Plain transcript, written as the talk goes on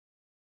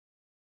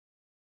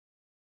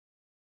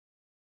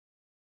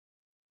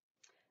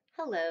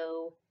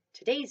Hello.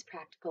 Today's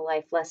practical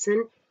life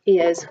lesson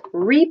is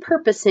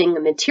repurposing a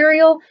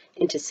material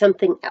into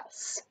something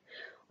else.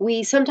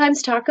 We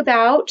sometimes talk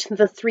about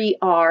the 3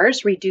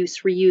 R's: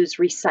 reduce, reuse,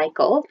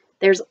 recycle.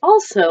 There's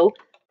also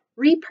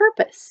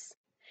repurpose.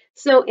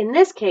 So in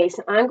this case,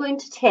 I'm going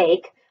to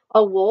take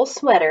a wool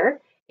sweater.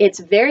 It's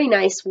very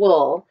nice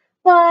wool,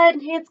 but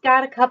it's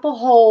got a couple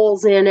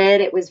holes in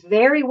it. It was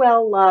very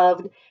well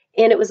loved,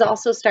 and it was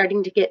also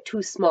starting to get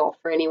too small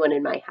for anyone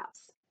in my house.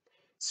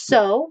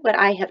 So what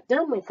I have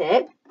done with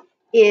it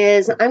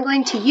is I'm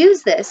going to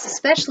use this,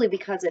 especially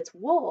because it's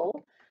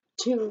wool,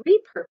 to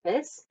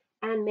repurpose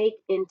and make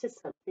into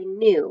something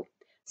new.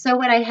 So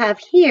what I have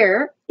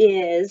here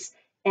is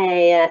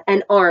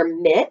an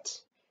arm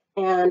mitt,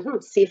 and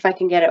let's see if I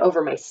can get it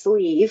over my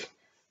sleeve.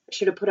 I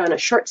should have put on a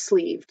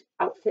short-sleeved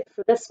outfit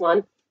for this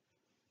one.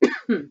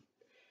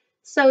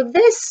 So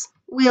this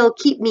will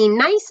keep me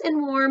nice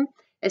and warm,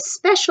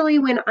 especially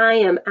when I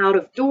am out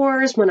of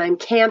doors, when I'm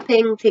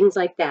camping, things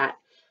like that.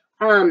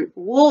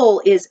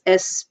 Wool is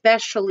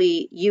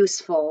especially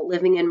useful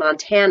living in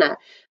Montana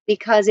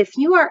because if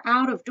you are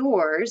out of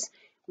doors,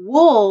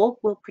 wool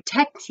will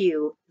protect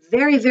you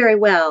very, very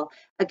well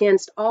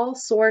against all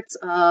sorts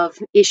of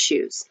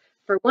issues.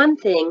 For one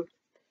thing,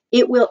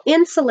 it will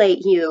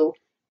insulate you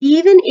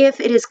even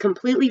if it is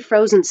completely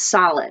frozen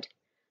solid.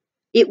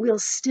 It will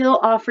still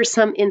offer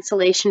some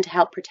insulation to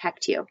help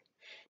protect you.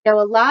 Now,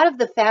 a lot of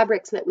the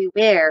fabrics that we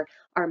wear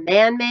are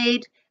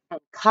man-made, and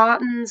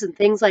cottons and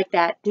things like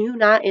that do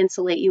not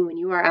insulate you when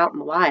you are out in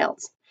the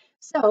wilds.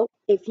 So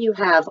if you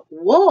have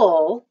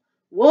wool,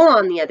 wool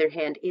on the other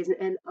hand is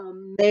an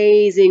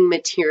amazing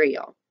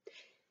material.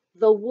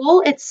 The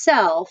wool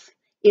itself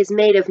is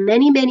made of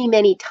many, many,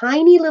 many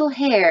tiny little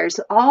hairs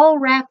all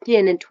wrapped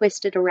in and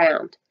twisted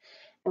around.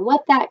 And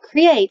what that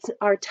creates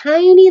are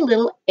tiny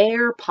little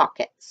air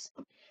pockets.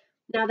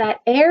 Now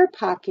that air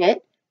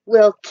pocket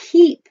will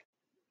keep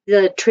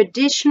the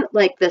traditional,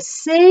 like the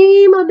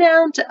same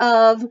amount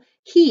of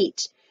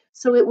heat,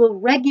 so it will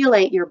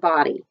regulate your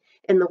body.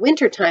 In the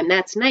wintertime,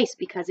 that's nice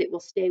because it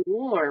will stay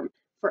warm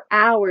for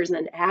hours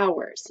and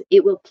hours.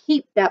 It will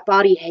keep that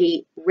body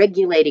heat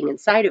regulating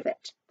inside of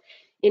it.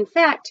 In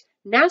fact,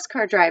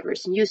 NASCAR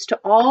drivers used to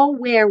all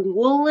wear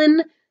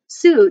woolen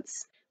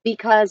suits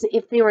because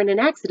if they were in an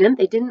accident,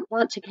 they didn't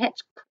want to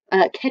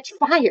catch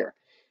fire.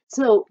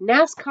 So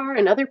NASCAR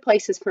and other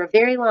places for a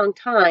very long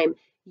time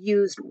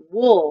used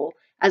wool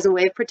as a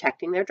way of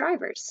protecting their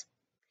drivers.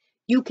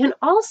 You can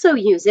also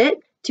use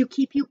it to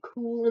keep you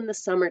cool in the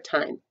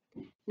summertime.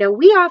 Now,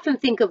 we often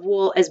think of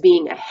wool as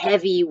being a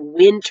heavy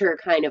winter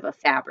kind of a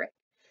fabric,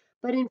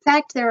 but in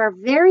fact, there are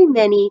very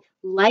many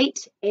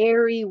light,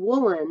 airy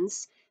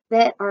woolens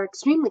that are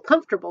extremely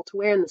comfortable to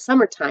wear in the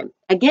summertime.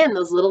 Again,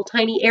 those little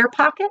tiny air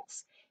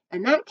pockets,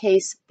 in that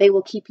case, they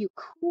will keep you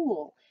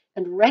cool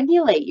and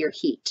regulate your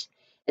heat.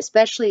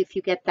 Especially if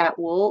you get that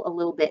wool a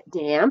little bit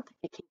damp,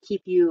 it can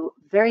keep you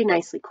very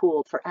nicely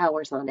cooled for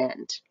hours on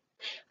end.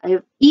 I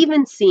have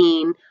even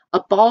seen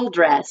a ball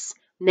dress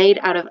made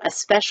out of a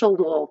special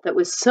wool that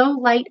was so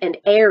light and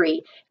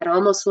airy, it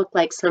almost looked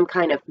like some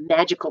kind of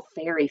magical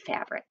fairy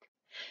fabric.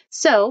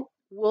 So,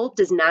 wool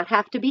does not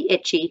have to be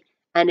itchy,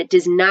 and it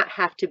does not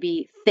have to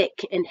be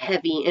thick and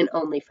heavy and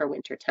only for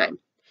wintertime.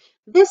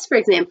 This, for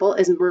example,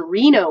 is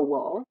merino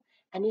wool,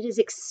 and it is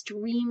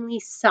extremely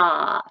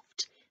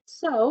soft.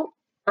 So,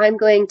 I'm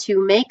going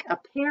to make a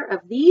pair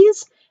of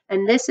these,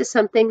 and this is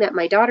something that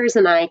my daughters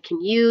and I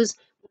can use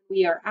when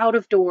we are out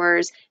of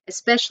doors,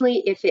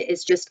 especially if it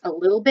is just a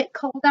little bit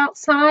cold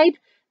outside,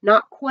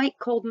 not quite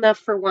cold enough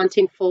for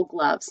wanting full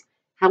gloves.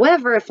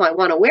 However, if I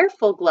want to wear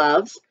full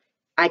gloves,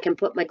 I can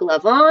put my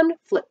glove on,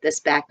 flip this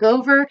back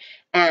over,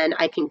 and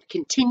I can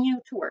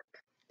continue to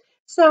work.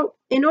 So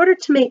in order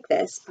to make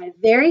this, I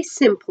very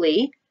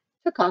simply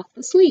took off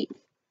the sleeve.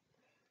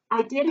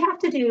 I did have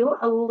to do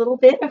a little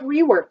bit of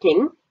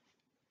reworking,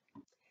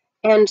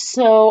 and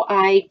so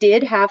I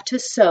did have to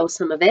sew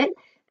some of it.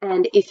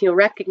 And if you'll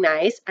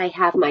recognize, I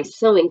have my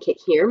sewing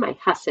kit here, my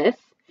Hussif.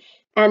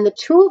 And the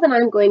tool that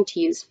I'm going to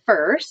use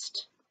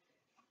first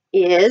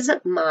is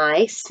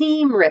my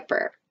seam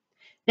ripper.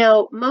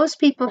 Now, most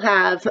people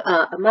have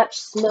a much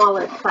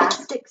smaller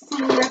plastic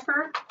seam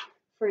ripper.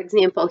 For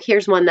example,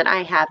 here's one that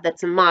I have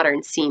that's a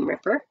modern seam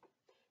ripper.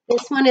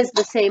 This one is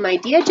the same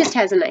idea, just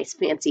has a nice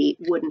fancy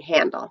wooden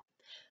handle.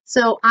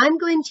 So I'm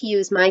going to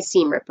use my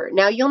seam ripper.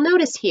 Now, you'll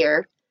notice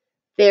here,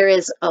 there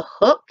is a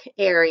hook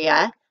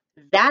area.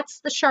 That's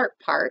the sharp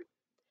part.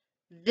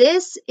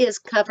 This is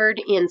covered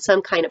in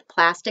some kind of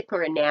plastic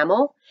or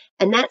enamel,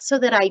 and that's so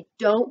that I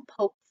don't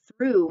poke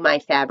through my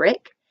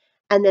fabric.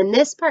 And then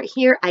this part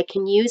here I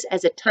can use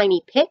as a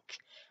tiny pick,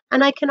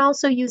 and I can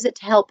also use it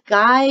to help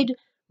guide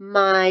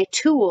my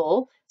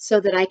tool so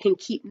that I can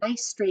keep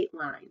nice straight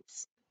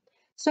lines.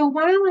 So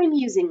while I'm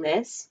using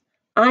this,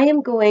 I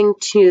am going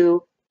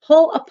to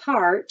pull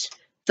apart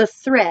the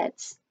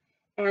threads.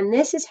 And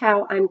this is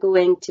how I'm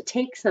going to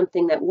take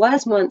something that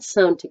was once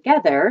sewn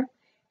together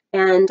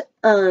and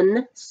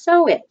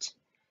unsew it.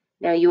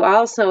 Now you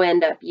also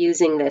end up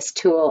using this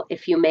tool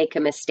if you make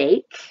a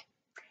mistake.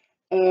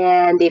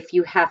 And if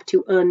you have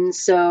to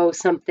unsew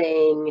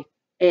something,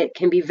 it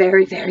can be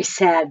very, very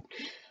sad.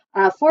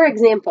 For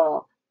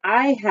example,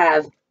 I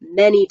have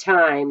many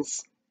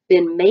times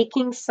been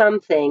making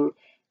something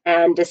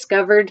and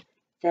discovered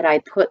that I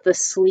put the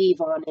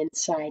sleeve on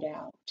inside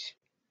out.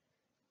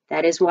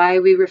 That is why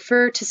we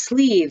refer to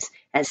sleeves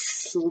as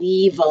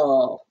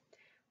sleevel.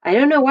 I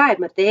don't know why,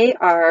 but they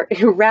are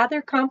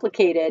rather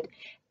complicated,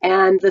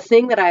 and the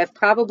thing that I have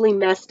probably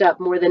messed up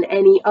more than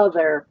any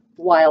other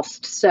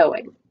whilst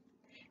sewing.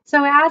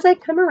 So as I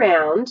come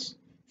around,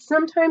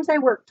 sometimes I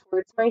work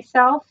towards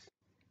myself.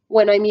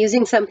 When I'm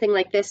using something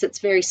like this, it's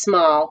very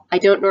small. I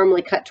don't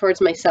normally cut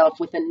towards myself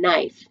with a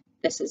knife.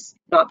 This is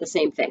not the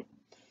same thing.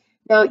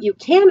 Now, you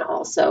can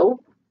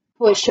also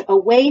push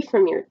away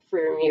from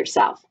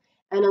yourself,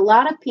 and a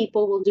lot of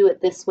people will do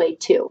it this way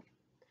too.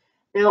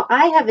 Now,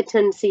 I have a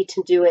tendency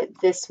to do it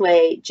this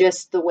way,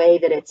 just the way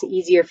that it's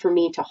easier for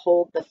me to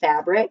hold the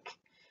fabric.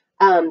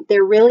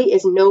 There really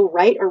is no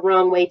right or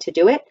wrong way to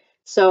do it.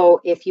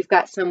 So if you've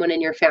got someone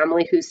in your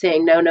family who's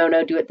saying, no, no,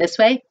 no, do it this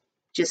way,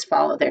 just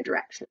follow their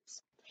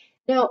directions.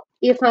 Now,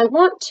 if I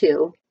want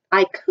to,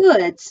 I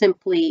could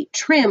simply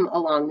trim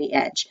along the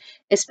edge,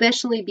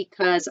 especially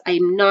because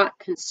I'm not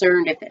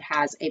concerned if it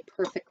has a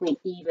perfectly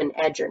even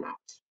edge or not.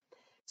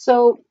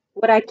 So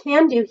what I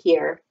can do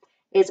here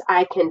is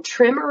I can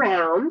trim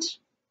around,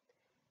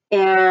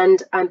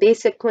 and I'm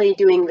basically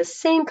doing the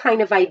same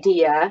kind of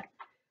idea,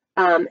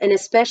 and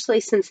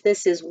especially since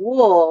this is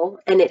wool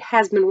and it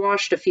has been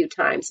washed a few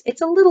times,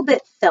 it's a little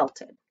bit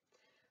felted.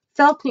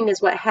 Felting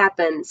is what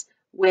happens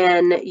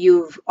when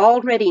you've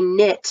already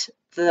knit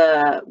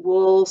the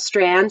wool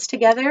strands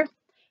together,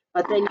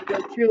 but then you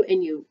go through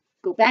and you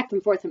go back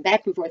and forth and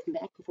back and forth and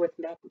back and forth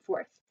and back and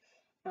forth.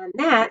 And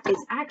that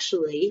is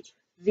actually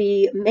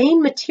the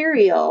main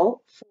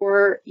material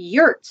for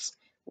yurts,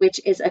 which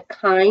is a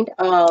kind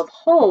of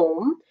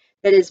home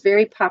that is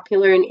very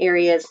popular in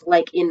areas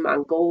like in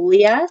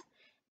Mongolia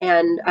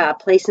and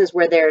places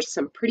where there's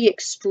some pretty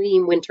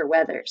extreme winter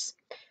weathers.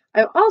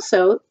 I've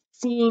also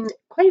seen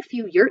quite a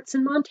few yurts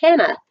in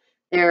Montana.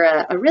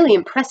 They're a really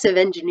impressive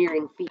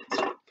engineering feat.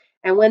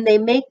 And when they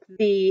make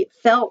the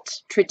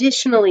felt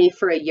traditionally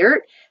for a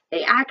yurt,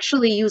 they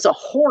actually use a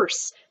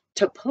horse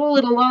to pull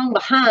it along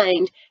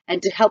behind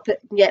and to help it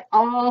get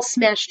all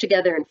smashed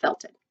together and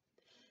felted.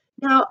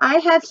 Now I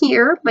have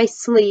here my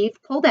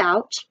sleeve pulled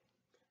out,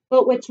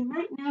 but what you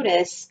might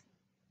notice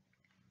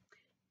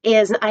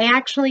is I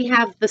actually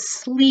have the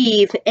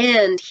sleeve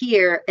end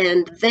here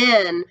and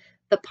then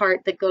the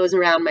part that goes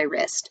around my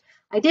wrist.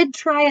 I did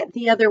try it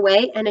the other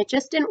way and it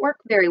just didn't work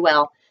very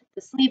well.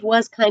 The sleeve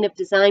was kind of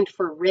designed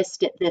for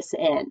wrist at this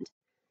end.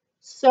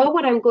 So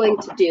what I'm going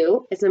to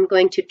do is I'm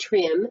going to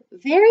trim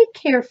very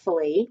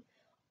carefully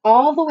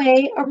all the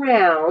way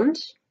around,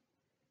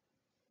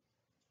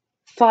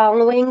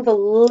 following the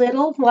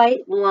little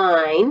white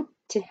line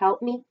to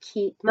help me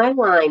keep my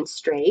line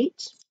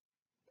straight.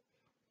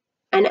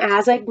 And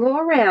as I go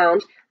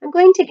around, I'm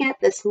going to get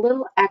this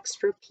little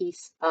extra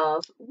piece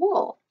of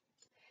wool.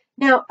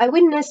 Now, I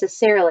wouldn't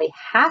necessarily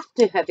have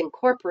to have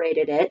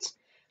incorporated it,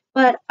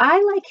 but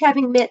I like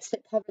having mitts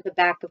that cover the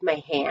back of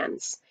my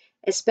hands,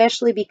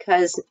 especially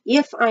because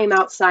if I'm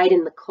outside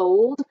in the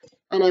cold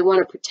and I want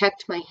to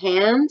protect my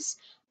hands,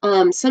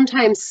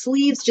 sometimes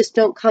sleeves just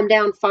don't come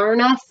down far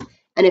enough,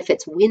 and if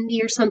it's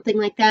windy or something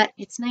like that,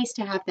 it's nice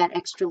to have that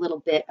extra little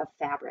bit of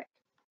fabric.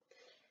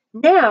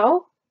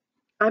 Now,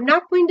 I'm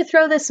not going to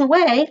throw this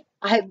away.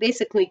 I've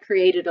basically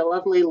created a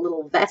lovely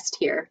little vest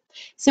here.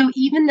 So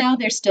even though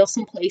there's still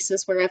some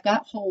places where I've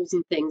got holes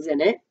and things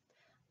in it,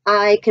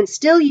 I can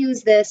still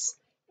use this,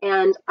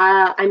 and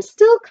I'm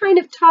still kind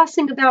of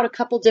tossing about a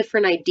couple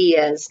different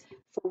ideas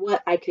for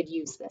what I could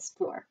use this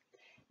for.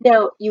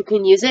 Now, you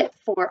can use it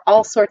for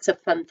all sorts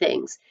of fun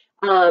things.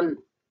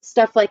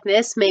 Stuff like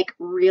this make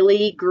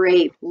really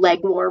great leg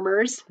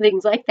warmers,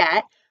 things like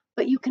that,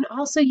 but you can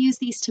also use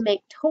these to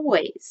make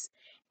toys.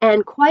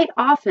 And quite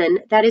often,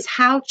 that is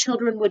how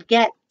children would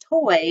get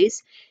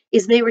toys,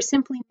 is they were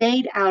simply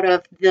made out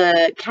of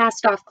the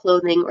cast-off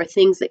clothing or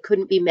things that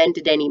couldn't be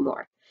mended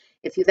anymore.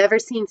 If you've ever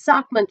seen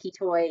sock monkey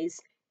toys,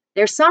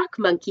 they're sock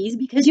monkeys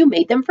because you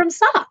made them from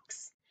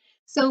socks.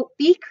 So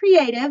be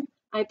creative.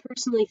 I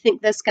personally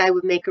think this guy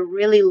would make a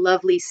really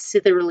lovely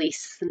slithery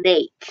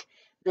snake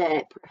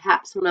that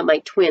perhaps one of my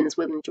twins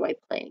would enjoy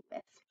playing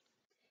with.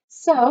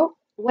 So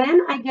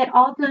when I get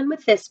all done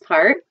with this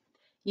part,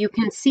 you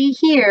can see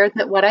here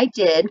that what I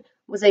did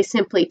was I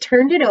simply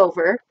turned it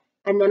over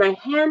and then I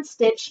hand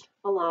stitched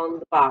along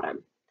the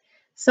bottom.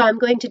 So I'm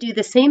going to do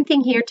the same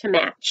thing here to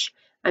match.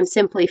 I'm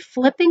simply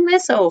flipping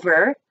this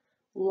over,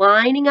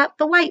 lining up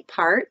the white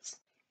parts,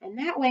 and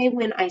that way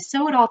when I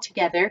sew it all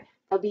together,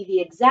 they'll be the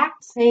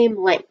exact same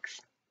length.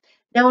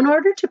 Now, in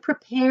order to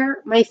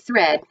prepare my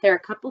thread, there are a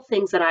couple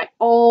things that I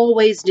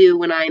always do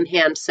when I'm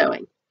hand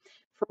sewing.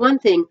 For one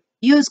thing,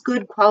 use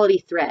good quality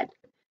thread.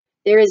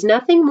 There is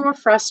nothing more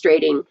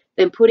frustrating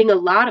than putting a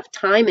lot of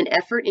time and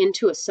effort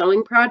into a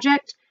sewing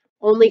project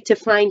only to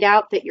find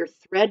out that your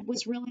thread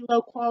was really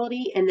low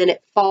quality and then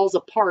it falls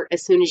apart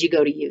as soon as you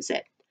go to use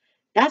it.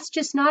 That's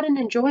just not an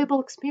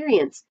enjoyable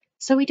experience,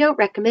 so we don't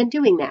recommend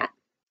doing that.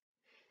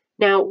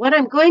 Now, what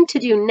I'm going to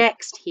do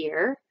next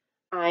here,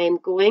 I'm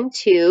going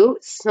to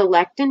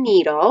select a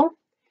needle,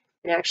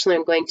 and actually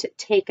I'm going to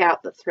take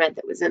out the thread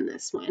that was in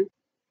this one.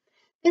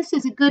 This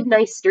is a good,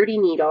 nice, sturdy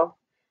needle.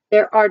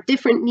 There are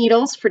different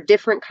needles for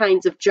different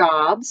kinds of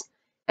jobs,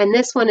 and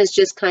this one is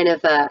just kind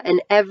of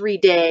an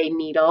everyday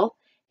needle.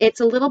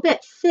 It's a little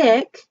bit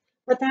thick,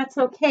 but that's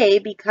okay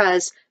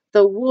because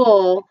the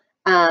wool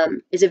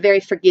is a very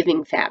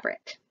forgiving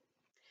fabric.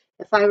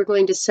 If I were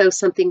going to sew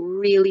something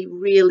really,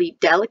 really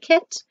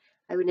delicate,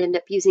 I would end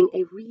up using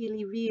a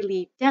really,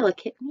 really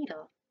delicate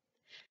needle.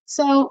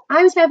 So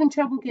I was having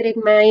trouble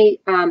getting my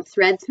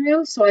thread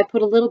through, so I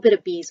put a little bit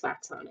of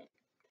beeswax on it.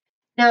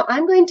 Now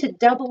I'm going to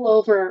double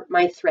over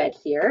my thread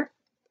here.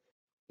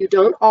 You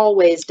don't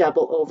always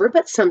double over,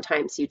 but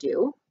sometimes you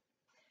do.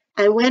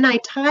 And when I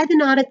tie the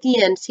knot at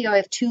the end, see how I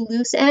have two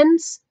loose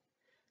ends?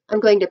 I'm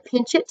going to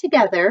pinch it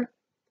together,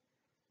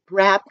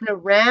 wrap it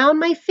around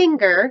my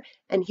finger,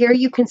 and here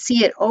you can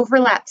see it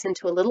overlaps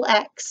into a little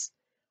X.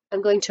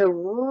 I'm going to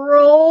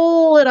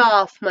roll it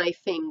off my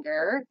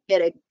finger,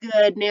 get a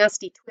good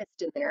nasty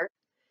twist in there.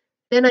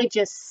 Then I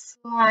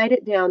just slide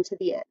it down to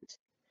the end.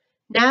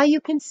 Now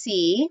you can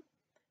see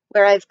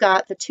where I've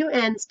got the two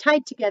ends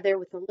tied together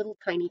with a little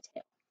tiny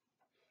tail.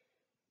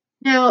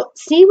 Now,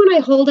 see when I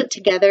hold it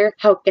together,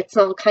 how it gets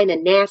all kind of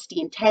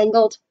nasty and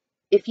tangled?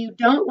 If you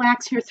don't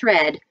wax your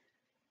thread,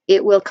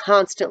 it will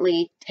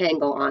constantly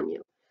tangle on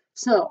you.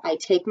 So I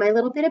take my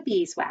little bit of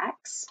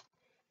beeswax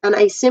and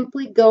I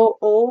simply go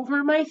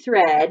over my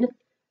thread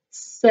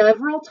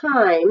several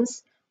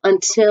times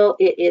until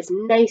it is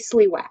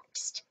nicely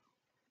waxed.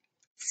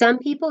 Some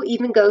people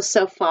even go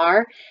so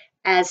far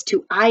as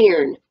to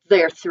iron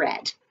their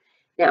thread.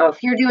 Now,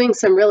 if you're doing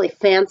some really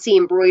fancy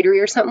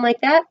embroidery or something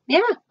like that, yeah,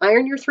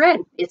 iron your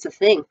thread. It's a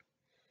thing.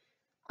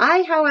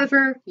 I,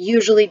 however,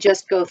 usually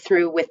just go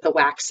through with the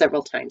wax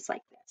several times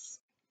like this.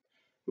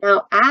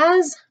 Now,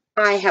 as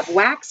I have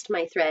waxed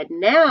my thread,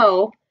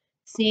 now,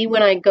 see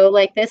when I go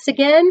like this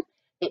again,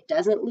 it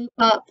doesn't loop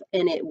up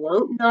and it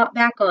won't knot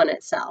back on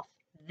itself.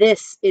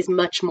 This is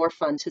much more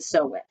fun to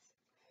sew with.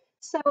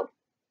 So,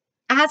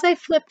 as I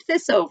flip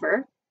this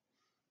over,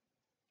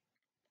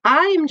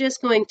 I am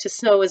just going to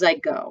sew as I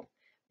go.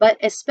 But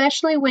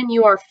especially when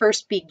you are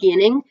first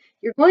beginning,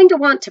 you're going to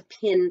want to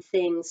pin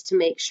things to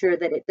make sure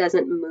that it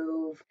doesn't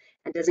move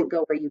and doesn't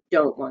go where you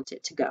don't want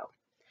it to go.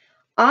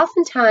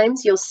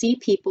 Oftentimes, you'll see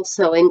people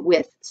sewing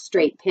with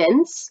straight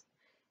pins,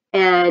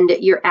 and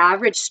your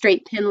average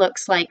straight pin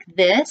looks like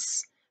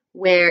this,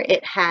 where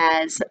it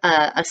has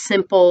a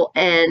simple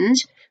end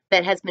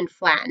that has been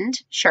flattened,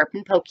 sharp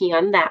and pokey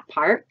on that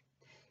part.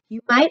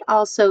 You might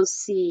also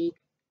see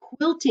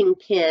quilting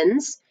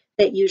pins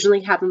that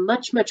usually have a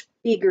much, much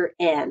bigger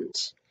end.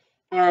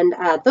 And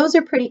those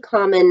are pretty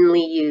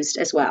commonly used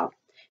as well.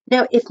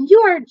 Now, if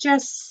you are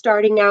just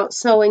starting out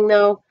sewing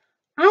though,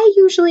 I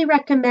usually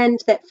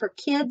recommend that for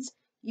kids,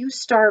 you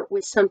start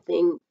with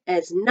something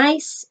as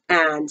nice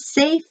and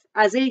safe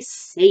as a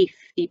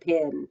safety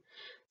pin.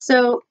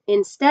 So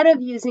instead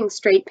of using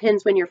straight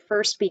pins when you're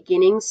first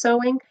beginning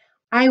sewing,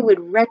 I would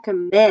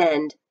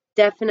recommend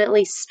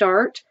definitely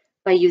start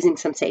by using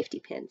some safety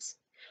pins.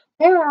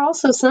 There are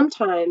also some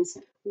times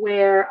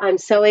where I'm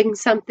sewing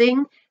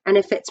something, and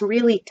if it's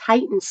really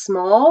tight and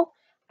small,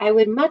 I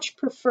would much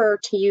prefer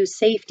to use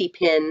safety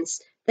pins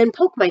than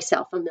poke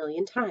myself a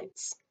million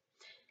times.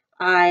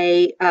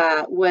 I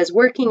was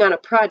working on a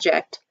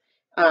project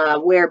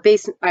where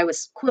I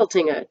was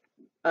quilting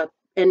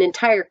an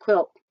entire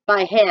quilt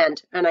by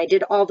hand, and I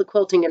did all the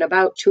quilting in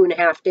about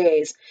 2.5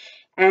 days.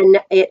 And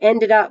it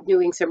ended up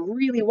doing some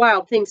really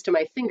wild things to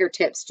my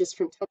fingertips just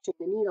from touching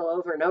the needle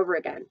over and over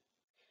again.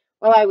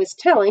 Well, I was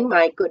telling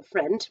my good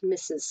friend,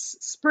 Mrs.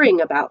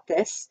 Spring, about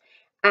this,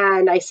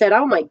 and I said,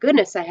 oh my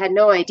goodness, I had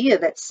no idea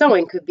that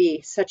sewing could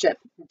be such a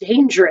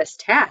dangerous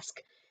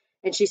task.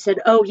 And she said,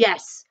 oh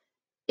yes,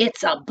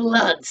 it's a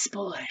blood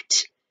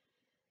sport.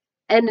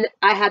 And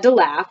I had to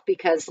laugh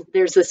because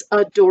there's this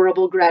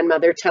adorable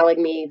grandmother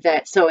telling me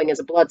that sewing is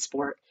a blood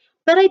sport.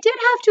 But I did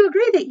have to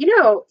agree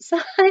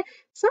that,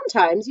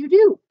 sometimes you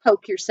do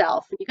poke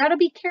yourself. And you got to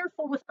be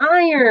careful with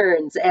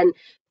irons and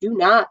do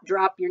not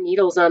drop your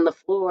needles on the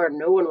floor.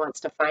 No one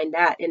wants to find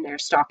that in their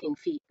stocking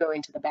feet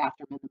going to the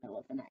bathroom in the middle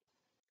of the night.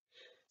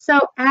 So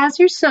as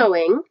you're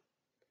sewing,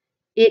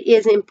 it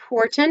is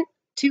important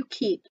to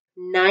keep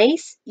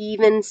nice,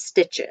 even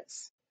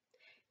stitches.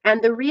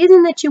 And the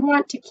reason that you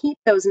want to keep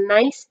those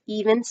nice,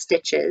 even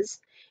stitches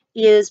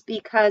is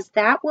because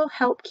that will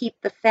help keep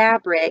the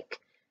fabric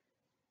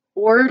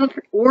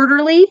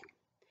orderly,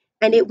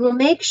 and it will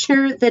make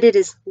sure that it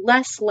is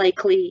less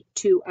likely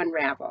to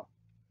unravel.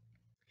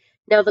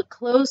 Now, the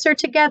closer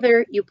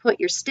together you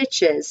put your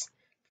stitches,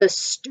 the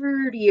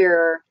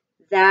sturdier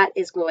that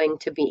is going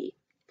to be.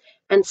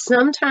 And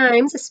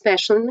sometimes,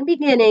 especially in the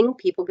beginning,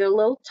 people get a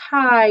little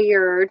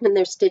tired and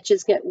their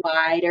stitches get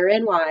wider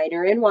and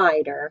wider and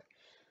wider.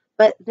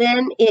 But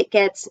then it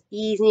gets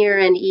easier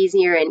and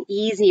easier and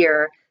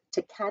easier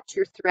to catch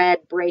your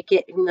thread, break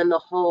it, and then the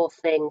whole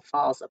thing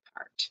falls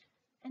apart.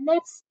 And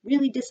that's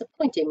really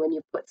disappointing when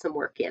you put some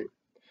work in.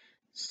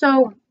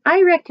 So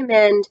I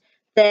recommend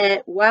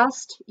that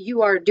whilst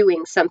you are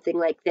doing something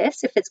like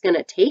this, if it's going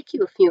to take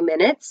you a few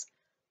minutes,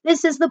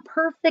 this is the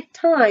perfect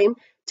time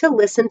to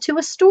listen to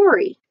a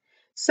story.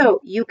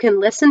 So you can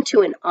listen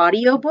to an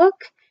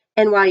audiobook,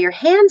 and while your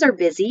hands are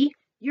busy,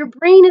 your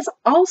brain is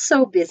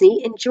also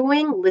busy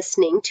enjoying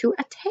listening to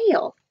a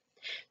tale.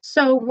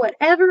 So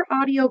whatever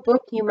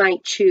audiobook you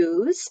might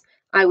choose,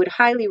 I would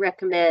highly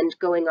recommend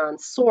going on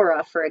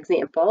Sora, for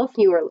example, if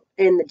you are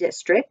in the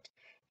district,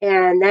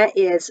 and that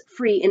is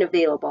free and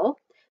available.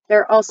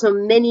 There are also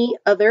many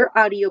other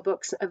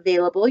audiobooks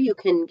available. You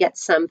can get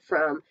some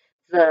from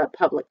the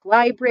public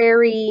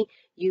library.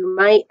 You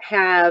might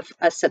have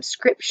a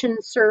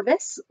subscription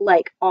service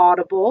like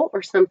Audible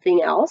or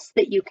something else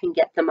that you can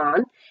get them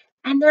on.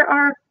 And there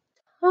are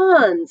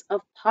tons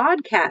of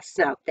podcasts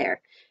out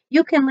there.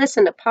 You can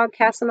listen to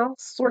podcasts on all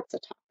sorts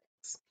of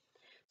topics.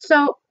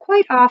 So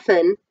quite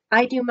often,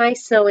 I do my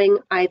sewing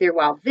either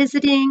while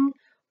visiting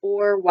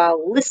or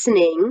while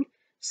listening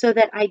so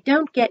that I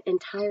don't get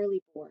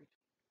entirely bored.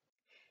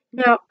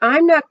 Now,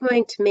 I'm not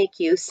going to make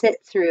you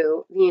sit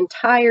through the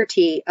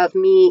entirety of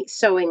me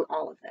sewing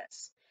all of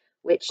this,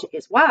 which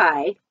is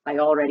why I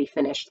already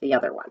finished the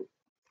other one.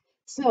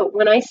 So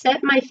when I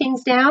set my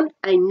things down,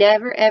 I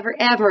never, ever,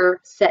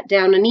 ever set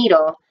down a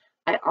needle.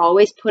 I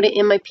always put it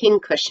in my pin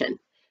cushion.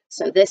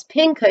 So this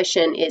pin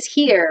cushion is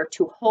here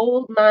to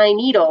hold my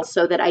needle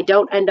so that I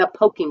don't end up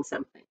poking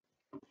something.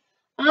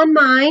 On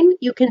mine,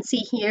 you can see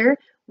here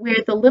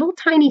where the little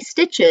tiny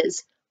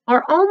stitches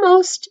are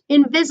almost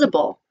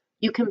invisible.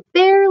 You can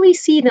barely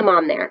see them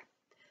on there.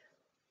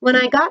 When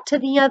I got to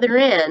the other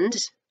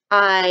end,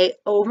 I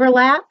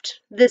overlapped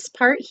this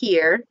part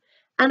here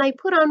and I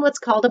put on what's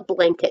called a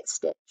blanket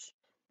stitch.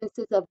 This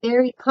is a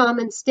very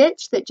common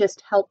stitch that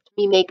just helped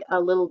me make a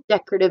little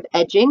decorative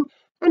edging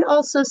and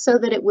also so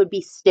that it would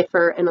be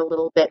stiffer and a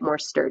little bit more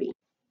sturdy.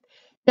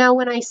 Now,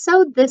 when I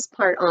sewed this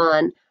part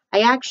on,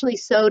 I actually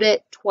sewed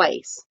it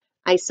twice.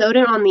 I sewed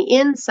it on the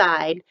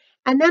inside,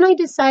 and then I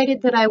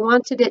decided that I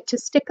wanted it to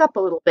stick up a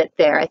little bit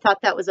there. I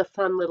thought that was a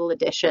fun little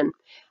addition.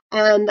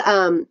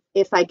 And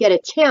if I get a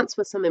chance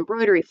with some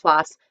embroidery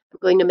floss, I'm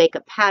going to make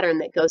a pattern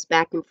that goes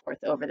back and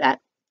forth over that,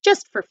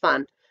 just for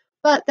fun.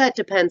 But that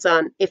depends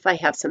on if I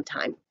have some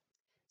time.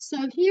 So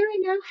here I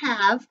now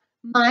have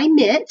my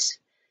mitt,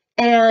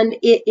 and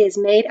it is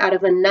made out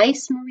of a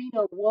nice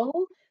merino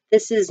wool.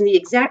 This is the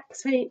exact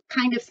same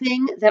kind of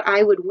thing that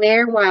I would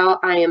wear while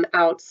I am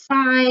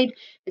outside,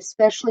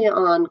 especially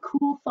on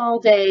cool fall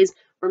days,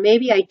 or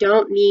maybe I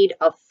don't need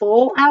a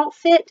full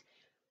outfit,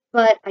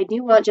 but I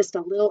do want just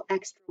a little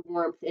extra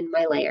warmth in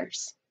my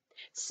layers.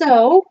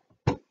 So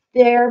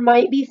there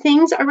might be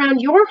things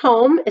around your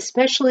home,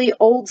 especially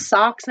old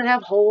socks that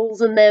have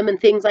holes in them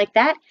and things like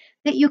that,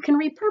 that you can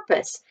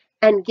repurpose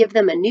and give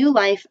them a new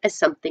life as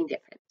something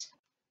different.